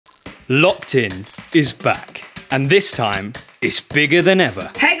Locked In is back, and this time it's bigger than ever.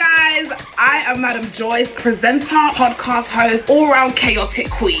 Hey guys, I am Madam Joyce, presenter, podcast host, all-round chaotic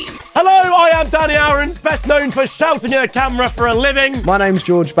queen. Hello, I am Danny Aarons, best known for shouting at a camera for a living. My name's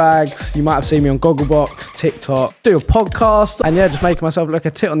George Baggs. You might have seen me on Gogglebox, TikTok, do a podcast, and yeah, just making myself look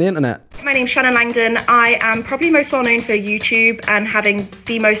a tit on the internet. My name's Shannon Langdon. I am probably most well known for YouTube and having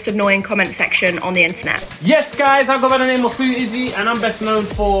the most annoying comment section on the internet. Yes guys, I go by the name of Footasylum and I'm best known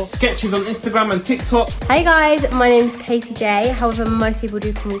for sketches on Instagram and TikTok. Hey guys, my name's Kaci-Jay, however most people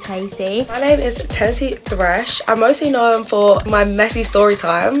do call me Casey. My name is Tennessee Thresh. I'm mostly known for my messy story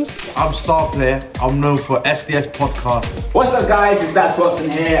times. I'm Star Player. I'm known for SDS Podcast. What's up guys, it's That's Watson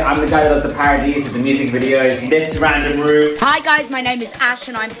here. I'm the guy that does the parodies of the music videos in this random room. Hi guys, my name is Ash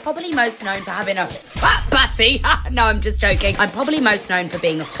and I'm probably most known for having a fat batty. No, I'm just joking. I'm probably most known for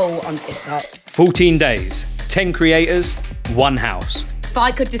being a fool on TikTok. 14 days, 10 creators, 1 house. If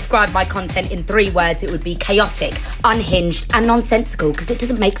I could describe my content in 3 words, it would be chaotic, unhinged and nonsensical because it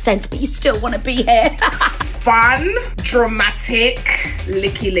doesn't make sense, but you still want to be here. Fun, dramatic,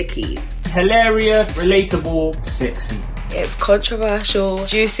 licky. Hilarious, relatable, sexy. It's controversial,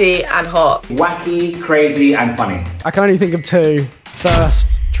 juicy and hot. Wacky, crazy and funny. I can only think of 2.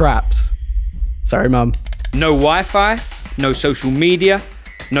 First, traps. Sorry, Mum. No Wi-Fi, no social media,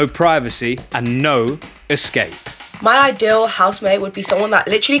 no privacy, and no escape. My ideal housemate would be someone that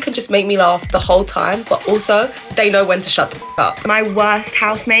literally can just make me laugh the whole time, but also they know when to shut the f up. My worst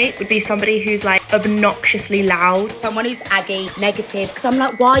housemate would be somebody who's like obnoxiously loud. Someone who's aggy, negative, because I'm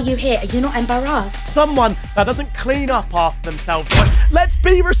like, why are you here? Are you not embarrassed? Someone that doesn't clean up after themselves. Like, let's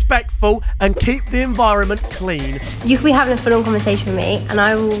be respectful and keep the environment clean. You could be having a full-on conversation with me and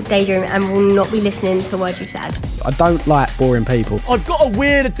I will daydream and will not be listening to a word you said. I don't like boring people. I've got a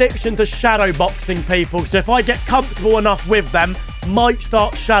weird addiction to shadowboxing people, so if I get comfortable enough with them, might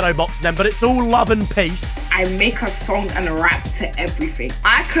start shadowboxing them, but it's all love and peace. I make a song and rap to everything.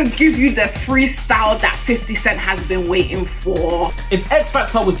 I could give you the freestyle that 50 Cent has been waiting for. If X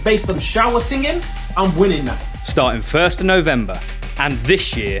Factor was based on shower singing, I'm winning that. Starting 1st of November, and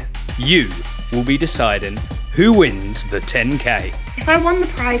this year, you will be deciding who wins the 10K. If I won the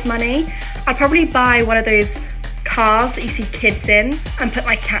prize money, I'd probably buy one of those cars that you see kids in and put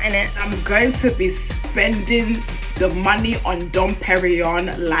my cat in it. I'm going to be spending the money on Dom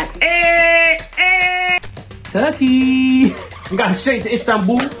Perignon like, Turkey! I'm going straight to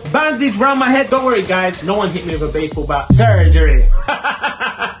Istanbul. Bandage round my head. Don't worry guys, no one hit me with a baseball bat. Surgery.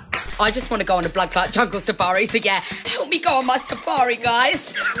 I just want to go on a blood clot jungle safari, so yeah, help me go on my safari,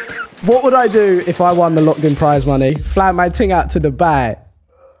 guys. What would I do if I won the Locked In prize money? Fly my ting out to Dubai.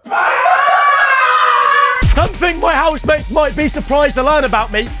 Something my housemates might be surprised to learn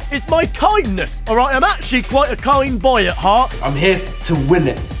about me is my kindness. All right, I'm actually quite a kind boy at heart. I'm here to win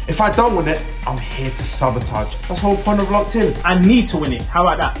it. If I don't win it, I'm here to sabotage. That's the whole point of Locked In. I need to win it. How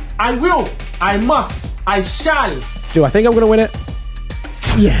about that? I will. I must. I shall. Do I think I'm going to win it?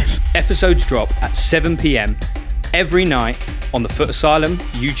 Yes. Episodes drop at 7 PM every night on the Footasylum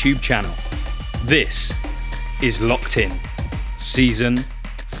YouTube channel. This is Locked In, Season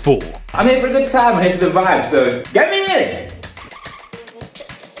 4. I'm here for a good time, I'm here for the vibe, so get me in!